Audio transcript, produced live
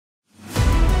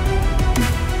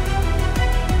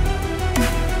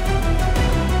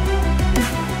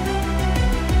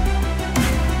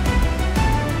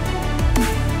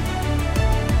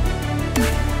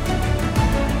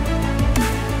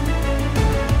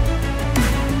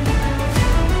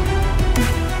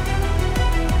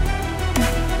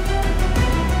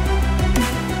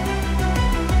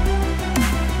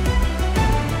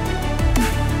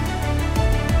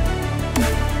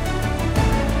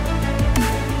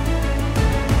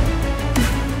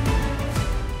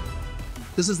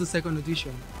This is the second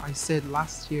edition. I said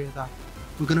last year that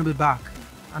we're gonna be back,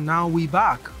 and now we're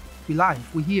back. We're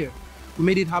live, we're here. We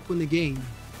made it happen again.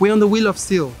 We're on the wheel of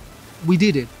steel. We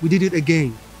did it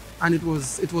again. And it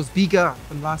was bigger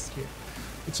than last year.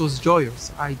 It was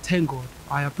joyous. I thank God.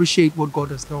 I appreciate what God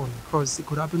has done, because it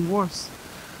could have been worse.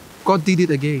 God did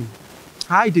it again.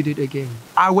 I did it again.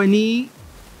 𝐕𝐈𝐌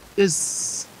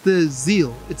is the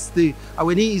zeal.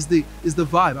 𝐕𝐈𝐌 is the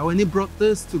vibe. 𝐕𝐈𝐌 brought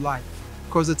this to life,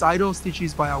 because it's Idol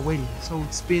Stitches by 𝐕𝐈𝐌. So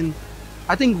it's been,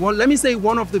 I think, let me say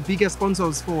one of the biggest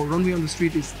sponsors for Runway on the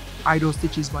Street is Idol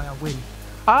Stitches by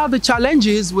𝐕𝐈𝐌. The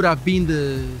challenges would have been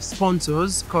the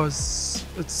sponsors, because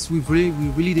we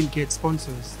really didn't get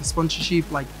sponsors. The sponsorship,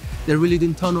 like, they really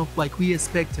didn't turn up like we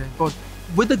expected. But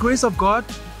with the grace of God,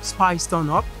 Spice turn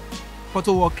up,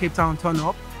 Photowalk Cape Town turn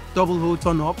up, 𝐕𝐈𝐌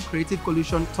turn up, Creative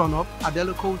Collision turn up,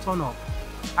 𝐓𝐇𝐄 turn up,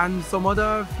 and some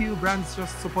other few brands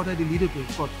just supported a little bit.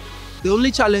 But the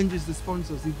only challenge is the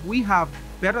sponsors. If we have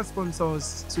better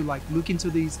sponsors to like look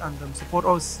into this and support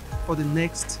us for the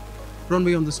next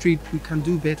Runway on the Street, we can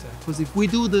do better. Because if we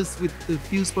do this with the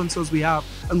few sponsors we have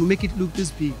and we make it look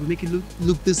this big, we make it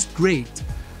look this great,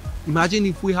 imagine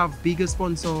if we have bigger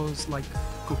sponsors like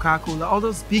Coca-Cola, all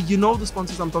those big, you know the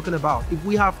sponsors I'm talking about. If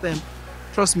we have them,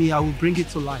 trust me, I will bring it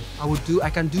to life. I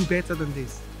can do better than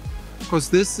this. Because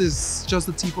this is just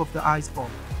the tip of the iceberg.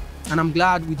 And I'm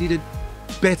glad we did it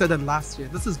better than last year.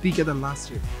 This is bigger than last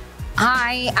year.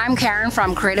 Hi, I'm Karen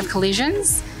from Creative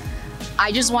Collisions.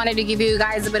 I just wanted to give you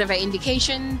guys a bit of an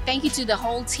indication. Thank you to the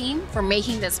whole team for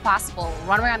making this possible.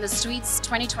 Runway on the Streets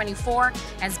 2024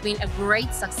 has been a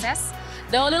great success.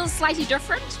 Though a little slightly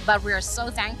different, but we are so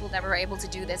thankful that we're able to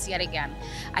do this yet again.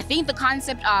 I think the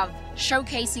concept of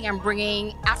showcasing and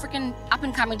bringing African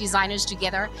up-and-coming designers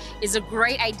together is a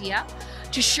great idea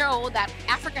to show that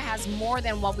Africa has more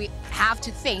than what we have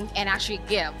to think and actually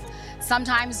give.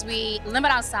 Sometimes we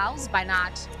limit ourselves by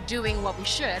not doing what we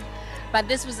should, but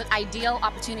this was an ideal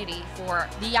opportunity for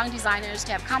the young designers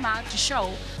to have come out to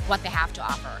show what they have to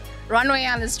offer. Runway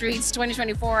on the Streets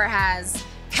 2024 has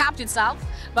capped itself,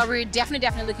 but we're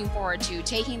definitely looking forward to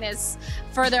taking this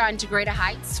further onto greater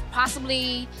heights,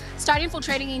 possibly start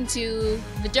infiltrating into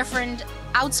the different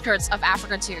outskirts of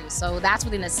Africa too. So that's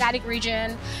within the SADC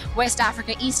region, West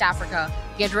Africa, East Africa.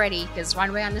 Get ready, because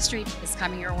Runway on the Street is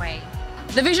coming your way.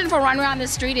 The vision for Runway on the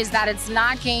Street is that it's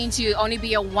not going to only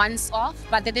be a once-off,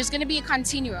 but that there's going to be a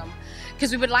continuum,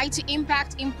 because we would like to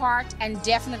impact, impart, and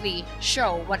definitely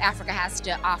show what Africa has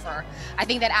to offer. I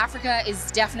think that Africa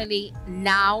is definitely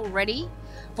now ready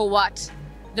for what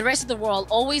the rest of the world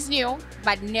always knew,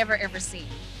 but never ever seen.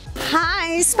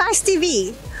 Hi, Spice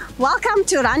TV. Welcome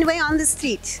to Runway on the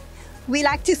Street. We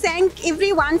like to thank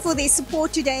everyone for their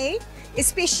support today,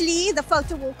 especially the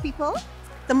photo walk people,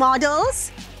 the models,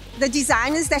 the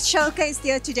designers that showcased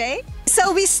here today.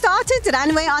 So we started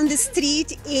Runway on the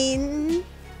Street in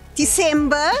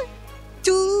December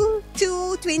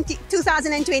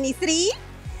 2023,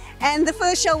 and the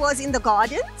first show was in the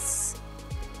gardens.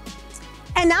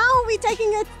 And now we're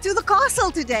taking it to the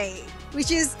castle today,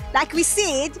 which is, like we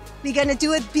said, we're going to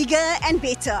do it bigger and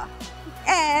better.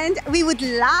 And we would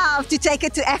love to take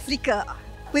it to Africa.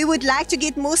 We would like to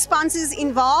get more sponsors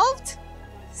involved.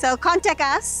 So contact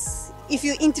us if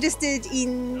you're interested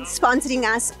in sponsoring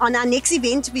us on our next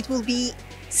event, which will be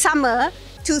summer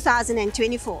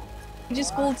 2024.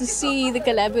 Just cool to see the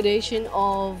collaboration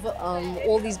of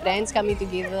all these brands coming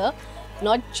together,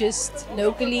 not just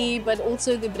locally, but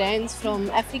also the brands from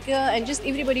Africa, and just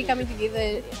everybody coming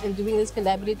together and doing this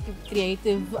collaborative,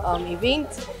 creative event.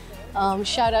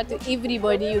 Shout out to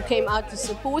everybody who came out to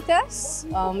support us.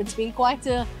 It's been quite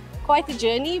a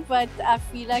journey, but I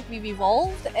feel like we've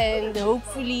evolved, and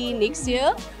hopefully next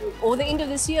year or the end of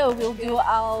this year we'll do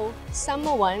our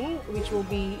summer one, which will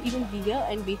be even bigger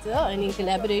and better, and in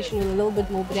collaboration with a little bit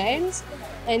more brands.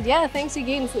 And yeah, thanks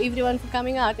again for everyone for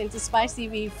coming out, and to Spice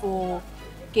TV for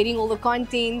getting all the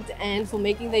content and for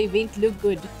making the event look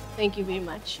good. Thank you very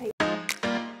much.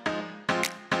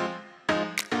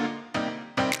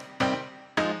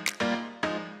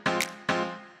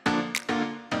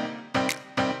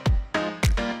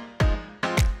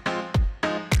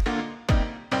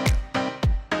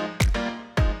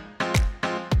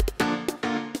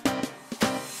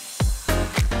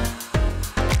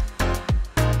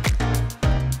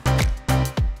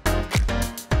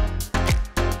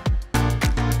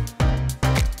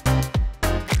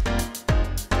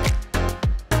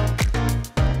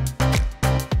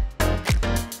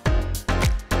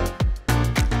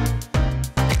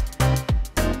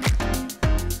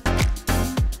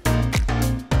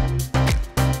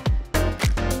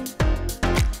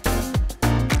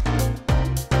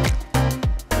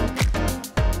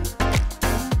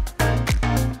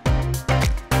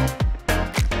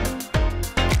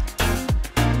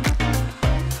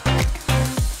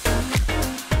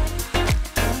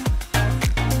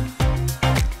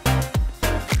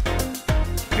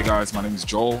 guys, my name is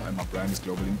Joel and my brand is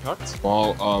Global Impact.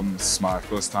 Well, this is my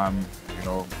first time,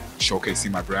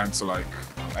 showcasing my brand, so like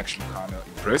I'm actually kind of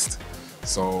impressed.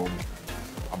 So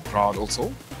I'm proud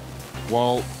also.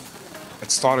 Well,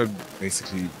 it started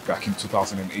basically back in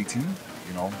 2018,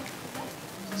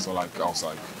 So like I was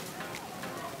like,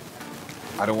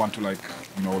 I don't want to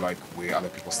wear other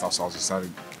people's stuff, so I was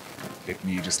decided, let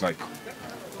me just like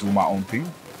do my own thing.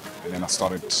 And then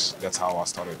that's how I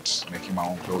started making my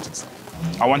own clothes and stuff.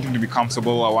 I want them to be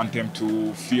comfortable, I want them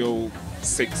to feel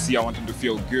sexy, I want them to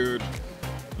feel good.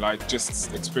 Like,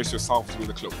 just express yourself through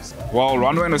the clothes. Well,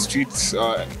 Runway on the streets,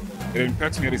 it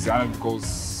impacts me as a designer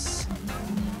because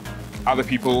other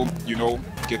people,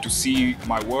 get to see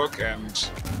my work, and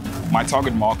my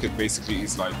target market basically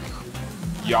is like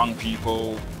young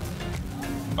people,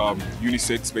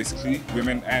 unisex basically.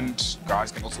 Women and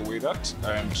guys can also wear that.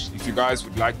 And if you guys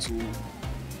would like to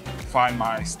find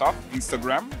my stuff,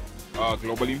 Instagram,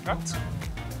 Global Impact.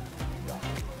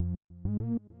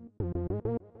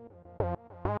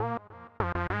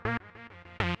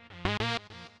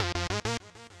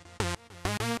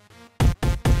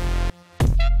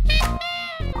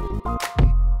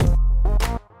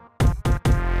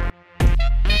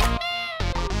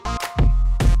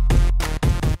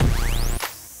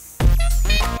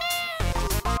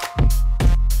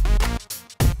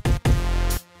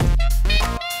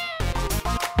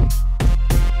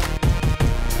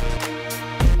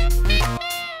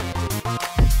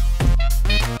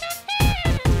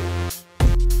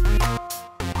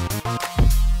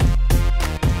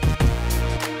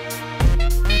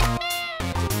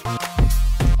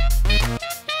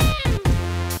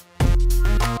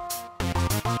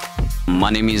 My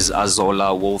name is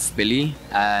Azola Wolf Billy,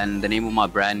 and the name of my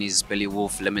brand is Billy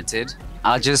Wolf Limited.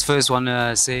 I just first want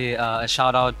to say a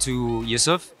shout out to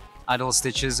Yusuf, Idol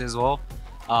Stitches as well,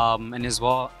 and as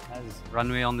well as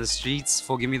Runway on the Streets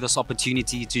for giving me this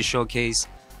opportunity to showcase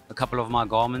a couple of my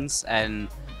garments. And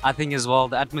I think as well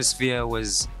the atmosphere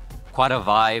was quite a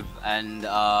vibe, and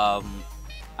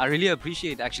I really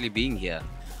appreciate actually being here.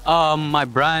 My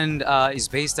brand is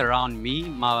based around me,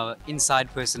 my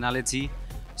inside personality.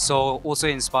 So also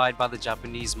inspired by the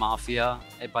Japanese mafia,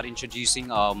 but introducing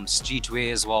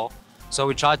streetwear as well. So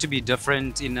we try to be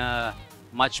different in a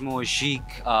much more chic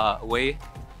way.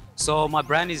 So my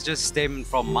brand is just stemmed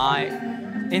from my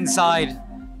inside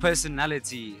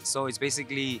personality. So it's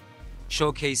basically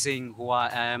showcasing who I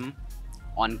am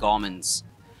on garments.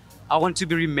 I want to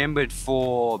be remembered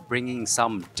for bringing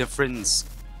some difference,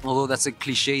 although that's a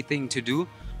cliche thing to do,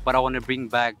 but I want to bring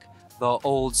back the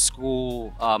old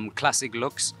school classic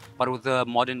looks, but with a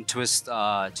modern twist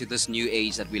to this new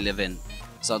age that we live in.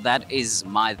 So that is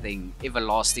my thing,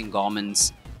 everlasting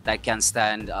garments that can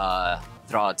stand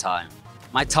throughout time.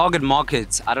 My target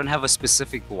market, I don't have a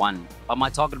specific one, but my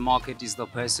target market is the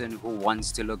person who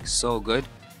wants to look so good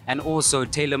and also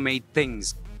tailor-made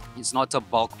things. It's not a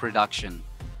bulk production.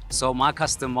 So my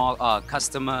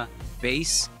customer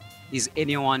base is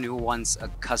anyone who wants a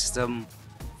custom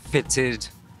fitted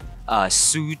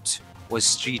suit or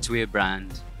streetwear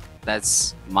brand.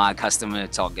 That's my customer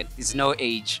target. There's no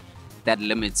age that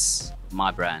limits my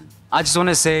brand. I just want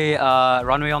to say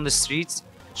Runway on the Streets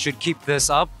should keep this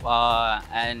up,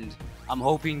 and I'm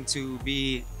hoping to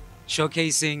be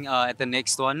showcasing at the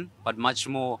next one, but much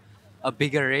more a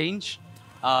bigger range.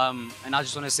 And I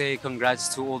just want to say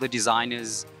congrats to all the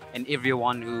designers and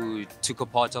everyone who took a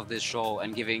part of this show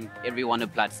and giving everyone a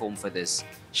platform for this.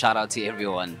 Shout out to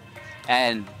everyone.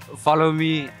 And follow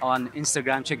me on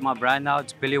Instagram, check my brand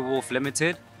out, Billy Wolf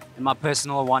Limited. And my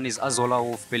personal one is Azola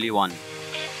Wolf Billy 1.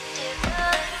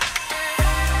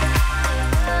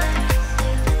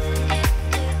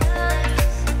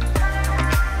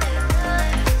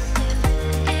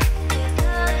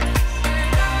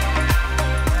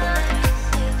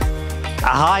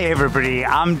 Hi everybody,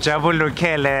 I'm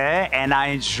𝐓𝐇𝐄 and I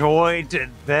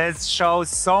enjoyed this show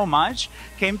so much.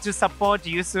 Came to support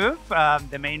Yusuf,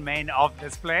 the main man of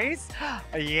this place.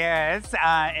 Yes,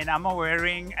 and I'm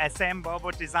wearing a Sam Bobo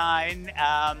design.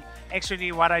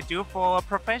 Actually, what I do for a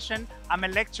profession, I'm a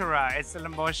lecturer at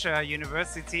Stellenbosch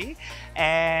University,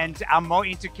 and I'm more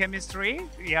into chemistry.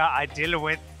 Yeah, I deal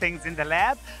with things in the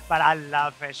lab, but I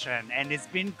love fashion, and it's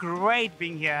been great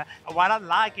being here. What I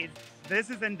like is this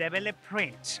is in 𝐷𝐵𝐿𝐴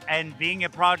print, and being a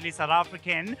proudly South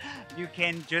African, you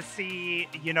can just see,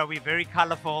 we're very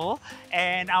colorful,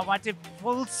 and I wanted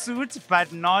full suit,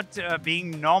 but not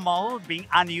being normal, being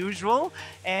unusual,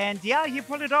 and yeah, you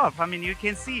pull it off. I mean, you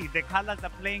can see the colors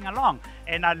are playing along,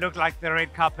 and I look like the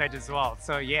red carpet as well,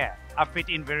 so yeah. I fit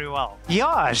in very well.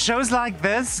 Yeah, shows like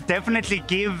this definitely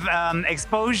give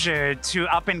exposure to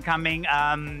up-and-coming,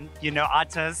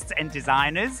 artists and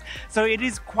designers. So it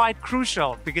is quite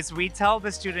crucial because we tell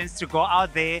the students to go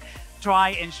out there, try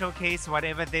and showcase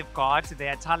whatever they've got,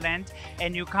 their talent,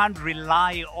 and you can't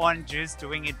rely on just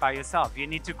doing it by yourself. You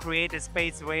need to create a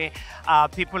space where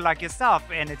people like yourself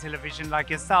and a television like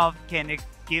yourself can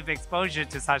give exposure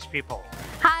to such people.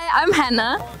 Hi, I'm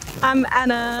Hannah. I'm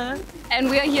Anna. And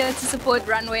we are here to support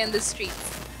Runway on the Streets.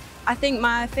 I think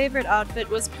my favorite outfit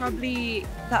was probably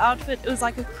the outfit, it was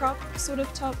like a crop sort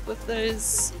of top with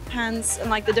those pants and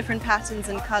like the different patterns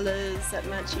and colors that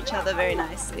match each other very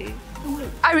nicely.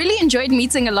 I really enjoyed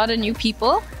meeting a lot of new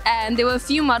people, and there were a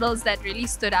few models that really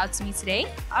stood out to me today.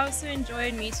 I also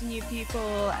enjoyed meeting new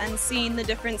people and seeing the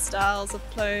different styles of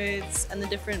clothes and the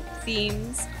different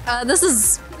themes. This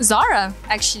is Zara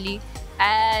actually,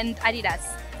 and Adidas.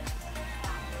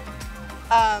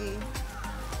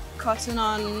 Cotton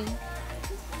on.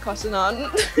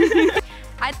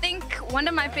 I think one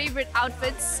of my favorite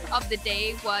outfits of the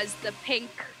day was the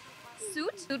pink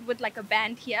suit with like a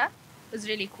band here. It was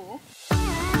really cool.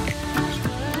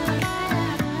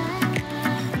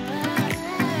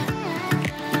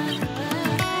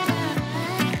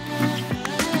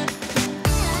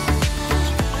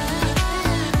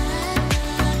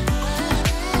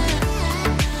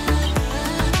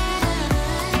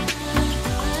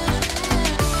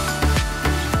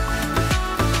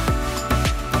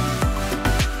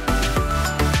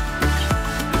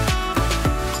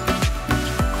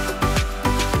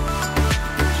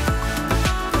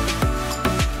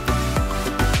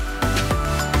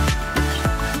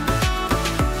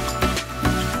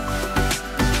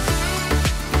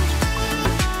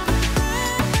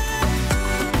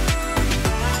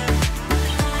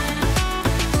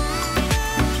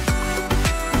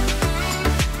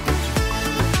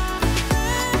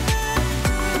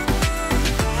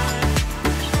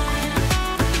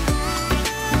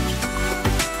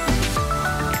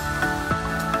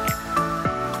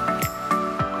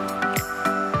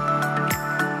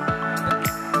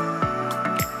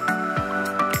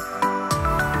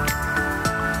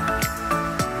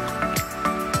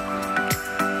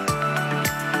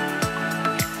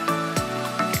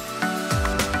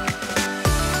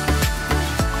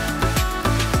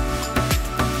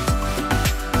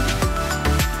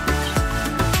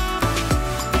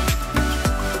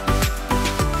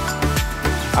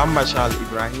 I'm Mashal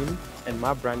Ibrahim, and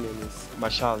my brand name is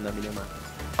Mashal Naminema.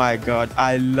 My God,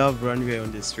 I love Runway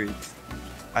on the street.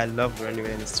 I love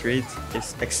Runway on the street.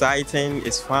 It's exciting,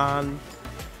 it's fun.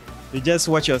 You just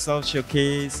watch yourself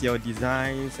showcase your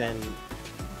designs, and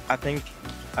I think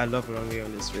I love Runway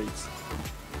on the street.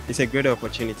 It's a great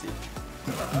opportunity.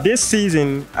 This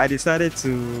season, I decided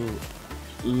to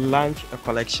launch a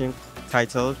collection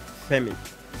titled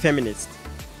Feminist,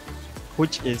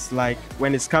 which is like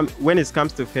when it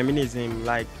comes to feminism,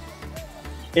 like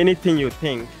anything you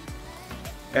think,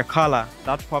 a color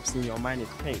that pops in your mind is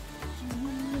pink.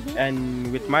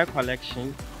 And with my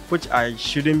collection, which I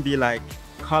shouldn't be like,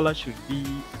 color should be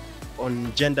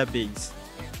on gender base.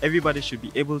 Everybody should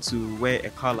be able to wear a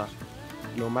color,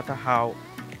 no matter how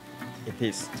it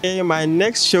is. My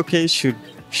next showcase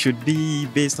should be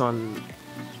based on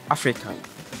African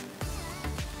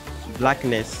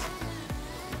blackness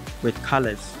with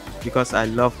colors, because I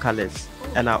love colors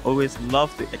and I always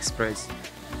love to express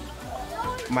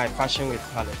my passion with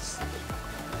colors,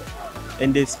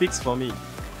 and it speaks for me.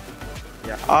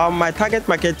 Yeah. My target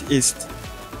market is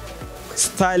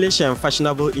stylish and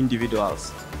fashionable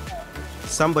individuals.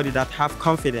 Somebody that have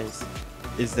confidence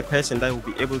is the person that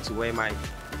will be able to wear my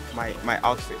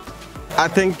outfit. I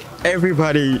think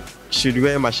everybody should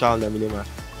wear Mashal Naminema.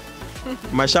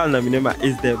 Mashal Naminema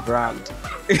is the brand.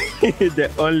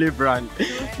 The only brand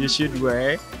you should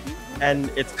wear, and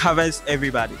it covers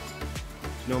everybody.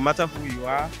 No matter who you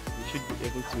are, you should be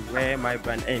able to wear my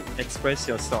brand and express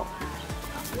yourself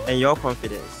and your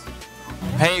confidence.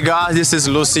 Hey guys, this is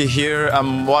Lucy here.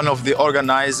 I'm one of the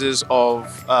organizers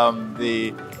of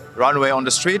the Runway on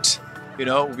the Street. You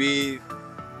know, we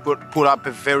put up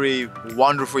a very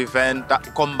wonderful event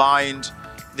that combined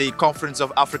the Conference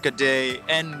of Africa Day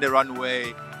and the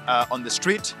Runway on the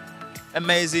Street.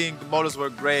 Amazing, the models were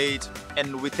great,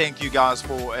 and we thank you guys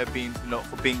for being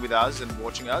with us and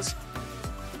watching us.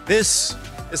 This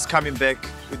is coming back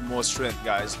with more strength,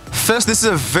 guys. First, this is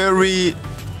a very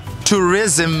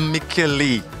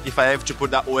tourismically, if I have to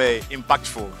put that way,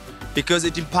 impactful, because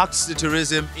it impacts the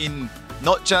tourism in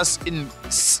not just in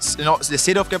the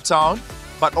city of Cape Town,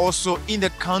 but also in the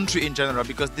country in general,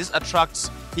 because this attracts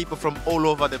people from all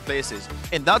over the places.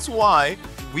 And that's why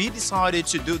we decided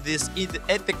to do this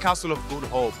at the Castle of Good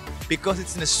Hope because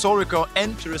it's an historical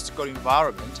and touristical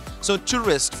environment. So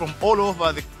tourists from all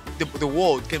over the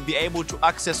world can be able to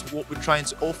access what we're trying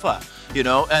to offer, you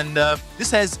know. And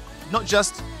this has not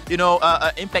just, you know,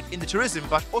 impact in the tourism,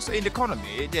 but also in the economy.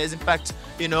 It has impact,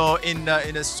 you know, in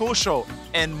a social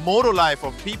and moral life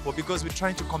of people, because we're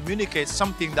trying to communicate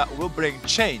something that will bring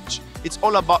change. It's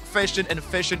all about fashion, and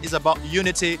fashion is about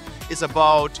unity. It's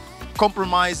about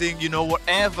compromising, you know,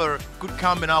 whatever could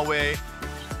come in our way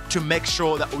to make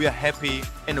sure that we are happy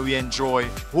and we enjoy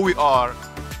who we are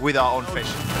with our own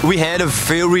fashion. We had a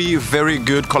very, very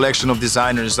good collection of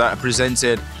designers that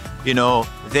presented, you know,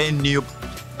 their new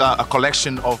a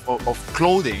collection of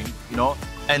clothing, you know,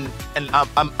 and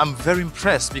I'm very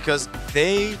impressed because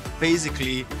they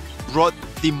basically brought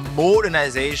the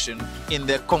modernization in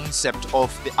their concept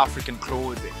of the African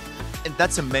clothing. And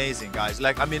that's amazing, guys.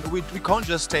 Like, I mean, we can't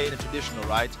just stay in a traditional,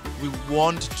 right? We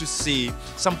want to see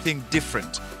something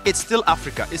different. It's still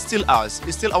Africa, it's still us,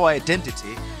 it's still our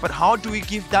identity, but how do we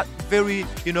give that very,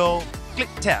 you know, click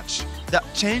touch that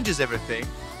changes everything,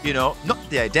 you know, not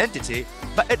the identity,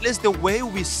 but at least the way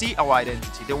we see our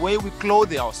identity, the way we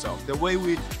clothe ourselves, the way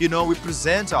we, you know, we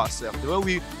present ourselves, the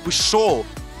way we show,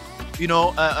 you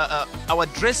know, our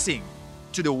dressing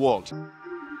to the world.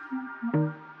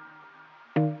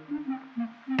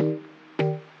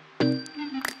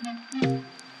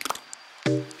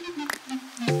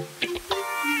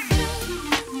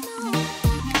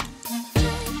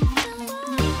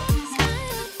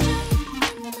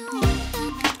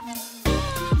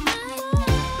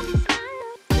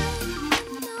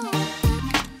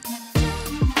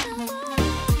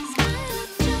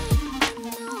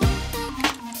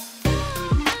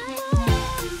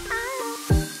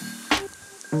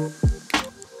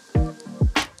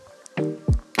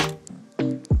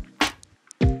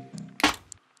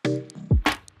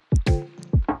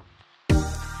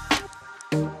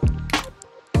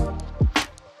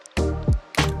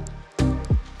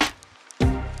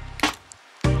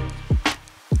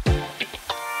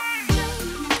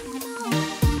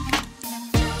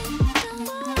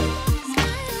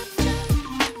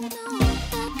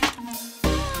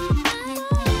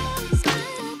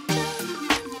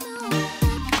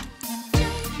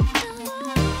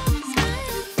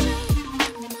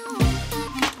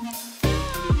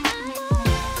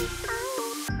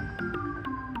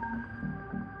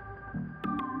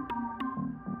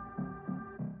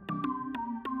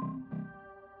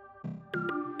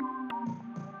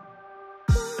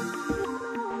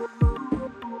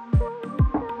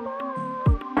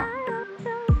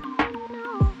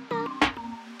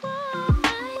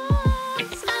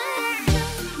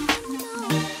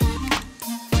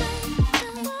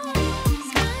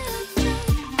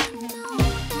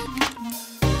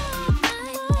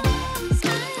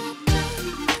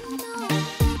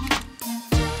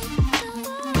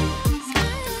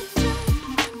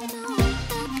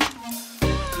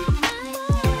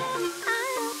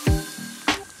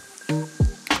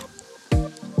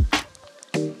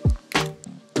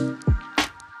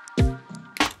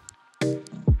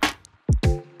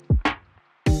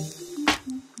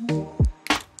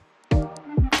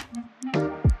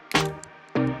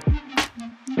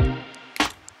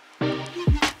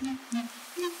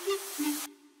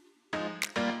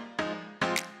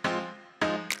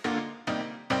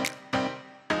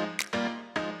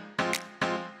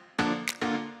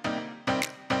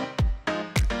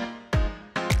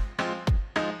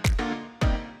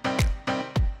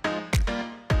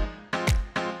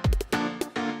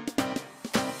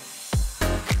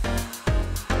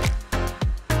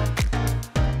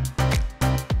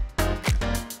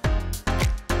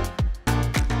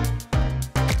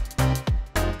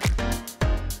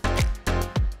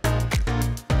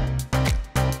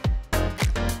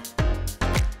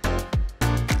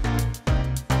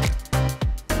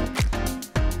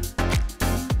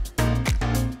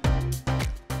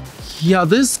 Yeah,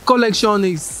 this collection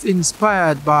is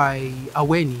inspired by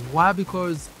Aweni. Why?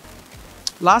 Because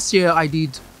last year I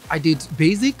did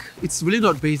basic. It's really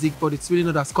not basic, but it's really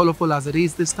not as colorful as it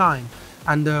is this time.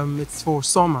 And it's for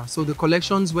summer. So the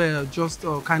collections were just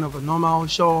kind of a normal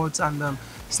shorts, and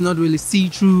it's not really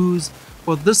see-throughs.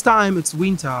 But this time it's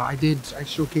winter. I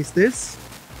showcased this.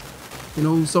 You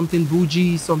know, something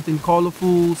bougie, something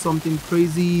colorful, something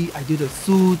crazy. I did a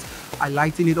suit. I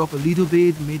lightened it up a little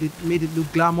bit, made it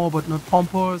look glamour but not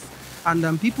pompous,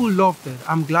 and people loved it.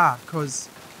 I'm glad, because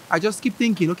I just keep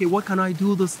thinking, okay, what can I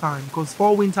do this time? Because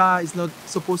fall winter is not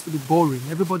supposed to be boring.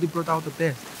 Everybody brought out the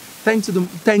best. Thanks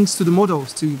to the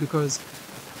models too, because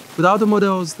Without the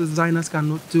models, the designers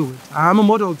cannot do it. I'm a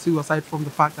model too, aside from the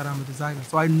fact that I'm a designer.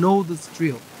 So I know this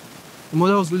drill. The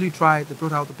models really tried. They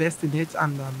brought out the best in it,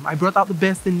 and I brought out the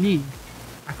best in me.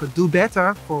 I could do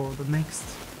better for the next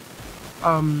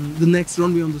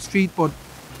runway on the street, but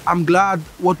I'm glad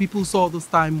what people saw this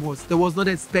time was they was not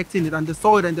expecting it, and they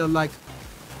saw it and they're like,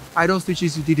 Idol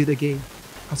Stitches, you did it again,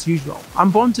 as usual.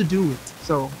 I'm born to do it,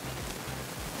 so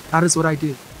that is what I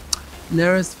did.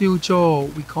 Nearest future,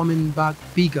 we coming back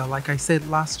bigger. Like I said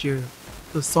last year,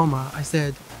 the summer, I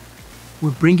said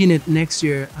we're bringing it next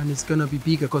year and it's gonna be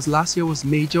bigger, because last year was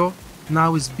major,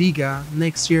 now it's bigger.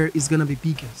 Next year is gonna be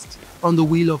biggest. On the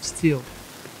wheel of steel.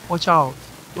 Watch out,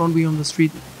 Runway on the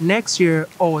street. Next year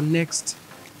or the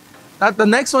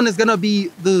next one is gonna be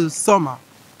the summer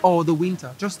or the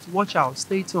winter. Just watch out,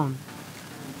 stay tuned.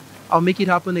 I'll make it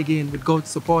happen again with God's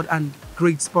support and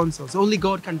great sponsors. Only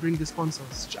God can bring the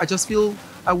sponsors.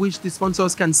 I wish the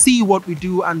sponsors can see what we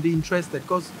do and be interested,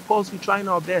 because of course we're trying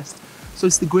our best. So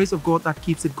it's the grace of God that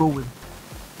keeps it going.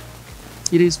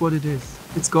 It is what it is.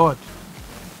 It's God.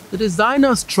 The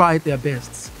designers tried their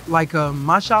best. Like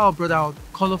Marshall brought out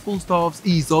colorful stuff.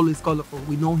 He's always colorful.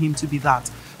 We know him to be that.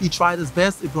 He tried his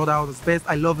best. He brought out his best.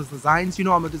 I love his designs. You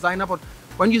know, I'm a designer, but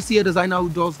when you see a designer who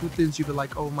does good things, you'll be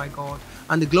like, oh my God.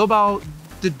 And the Global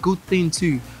did good things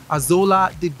too.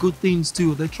 Azola did good things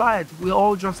too. They tried. We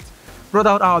all just brought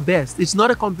out our best. It's not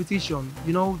a competition.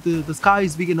 You know, the sky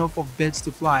is big enough for birds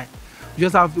to fly. You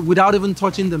just have, without even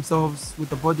touching themselves with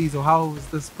the bodies, or how is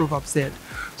this proverb said.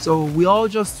 So we all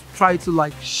just try to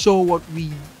like show what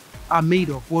we are made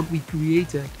of, what we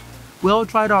created. We all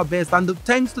tried our best, and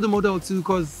thanks to the model too,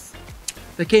 because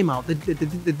they came out, they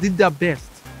did their best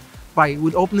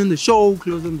with opening the show,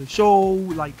 closing the show.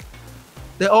 Like,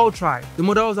 they all tried. The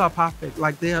models are perfect.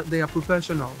 Like, they are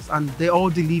professionals, and they all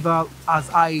deliver. As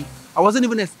I wasn't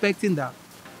even expecting that,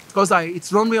 because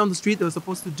it's Runway on the street. They were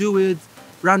supposed to do it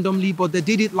randomly, but they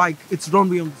did it like it's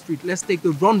Runway on the street. Let's take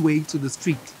the runway to the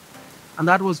street. And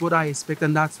that was what I expected,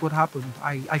 and that's what happened.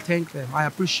 I thank them. I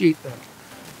appreciate them.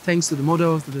 Thanks to the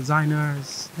models, the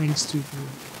designers, thanks to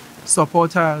the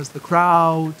supporters, the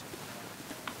crowd,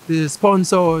 the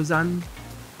sponsors, and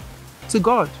to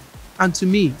God and to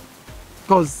me.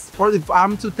 Because if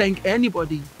I'm to thank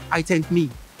anybody, I thank me.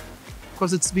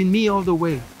 Because it's been me all the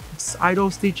way. It's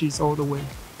Idol Stitches all the way.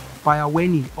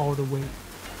 𝐉𝐈𝐌 all the way.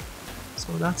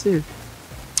 So that's it.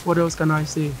 What else can I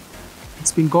say?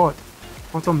 It's been God.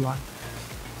 Bottom line.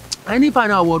 Any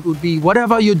final word would be,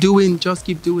 whatever you're doing, just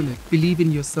keep doing it. Believe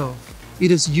in yourself. It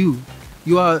is you.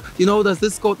 You are, you know, there's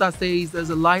this quote that says,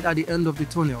 there's a light at the end of the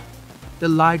tunnel. The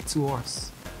light to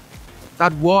us.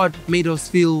 That word made us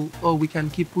feel, oh, we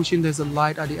can keep pushing. There's a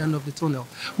light at the end of the tunnel.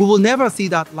 We will never see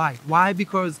that light. Why?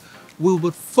 Because we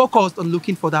were focused on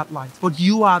looking for that light. But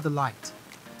you are the light.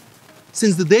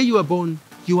 Since the day you were born,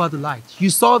 you are the light. You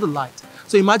saw the light.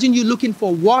 So imagine you looking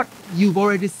for what you've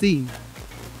already seen.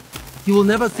 You will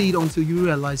never see it until you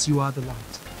realize you are the light.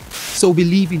 So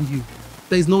believe in you.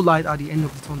 There is no light at the end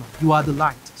of the tunnel. You are the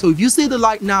light. So if you see the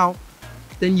light now,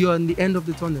 then you're in the end of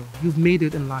the tunnel. You've made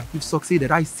it in life. You've succeeded.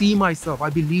 I see myself.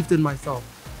 I believed in myself.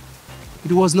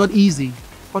 It was not easy,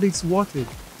 but it's worth it.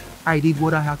 I did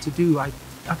what I had to do. I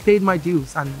paid my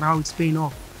dues, and now it's paying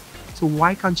off. So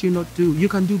why can't you not do? You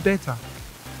can do better.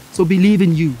 So believe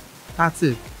in you. That's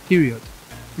it. Period.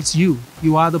 It's you.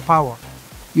 You are the power.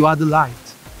 You are the light.